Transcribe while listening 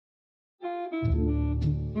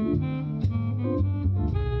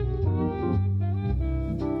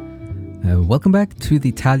Welcome back to the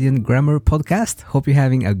Italian Grammar Podcast. Hope you're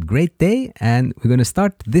having a great day, and we're going to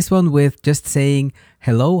start this one with just saying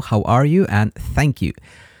hello, how are you, and thank you.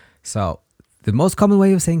 So the most common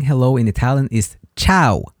way of saying hello in Italian is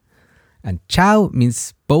ciao, and ciao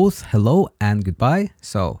means both hello and goodbye.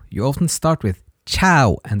 So you often start with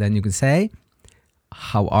ciao, and then you can say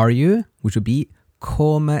how are you, which would be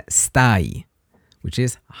come stai, which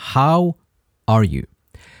is how are you.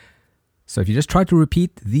 So if you just try to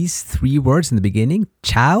repeat these three words in the beginning,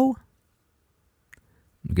 ciao,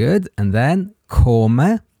 good, and then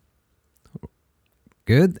come,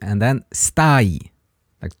 good, and then stai,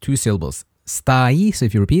 like two syllables, stai, so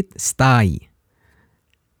if you repeat, stai,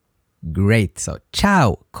 great, so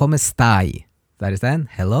ciao, come stai, that is then,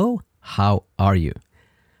 hello, how are you?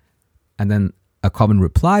 And then a common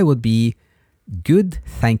reply would be, good,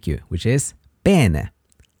 thank you, which is bene,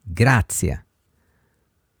 grazie.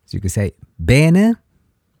 So you can say bene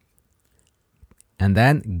and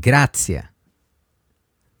then grazie.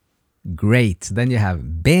 Great. So then you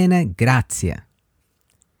have bene, grazie.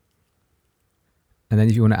 And then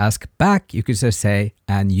if you want to ask back, you could just say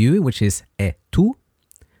and you, which is e tu.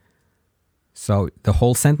 So the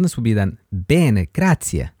whole sentence would be then bene,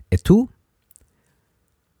 grazie, e tu.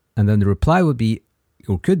 And then the reply would be,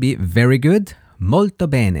 or could be, very good, molto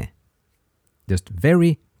bene. Just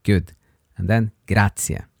very good. And then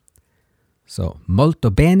grazie. So, molto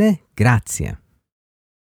bene, grazie.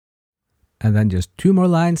 And then just two more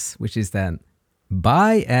lines, which is then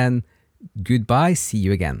bye and goodbye, see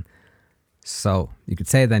you again. So, you could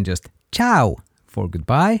say then just ciao for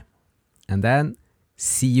goodbye. And then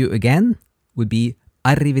see you again would be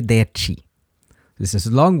arrivederci. This is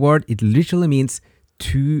a long word. It literally means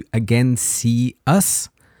to again see us.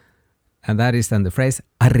 And that is then the phrase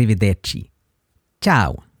arrivederci.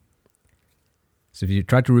 Ciao. So if you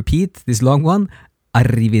try to repeat this long one,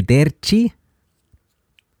 arrivederci,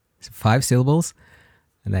 it's 5 syllables,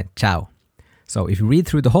 and then ciao. So if you read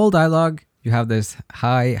through the whole dialogue, you have this,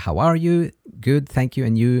 hi, how are you? Good, thank you,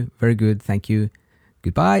 and you, very good, thank you,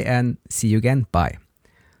 goodbye, and see you again, bye.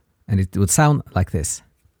 And it would sound like this.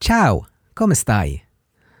 Ciao, come stai?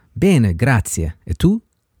 Bene, grazie. E tu?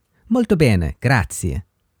 Molto bene, grazie.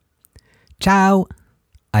 Ciao,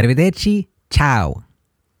 arrivederci, ciao.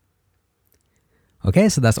 Okay,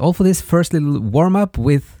 so that's all for this first little warm-up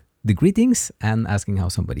with the greetings and asking how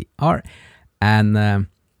somebody are. And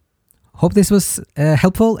hope this was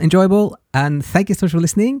helpful, enjoyable, and thank you so much for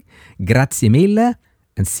listening. Grazie mille,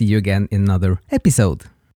 and see you again in another episode.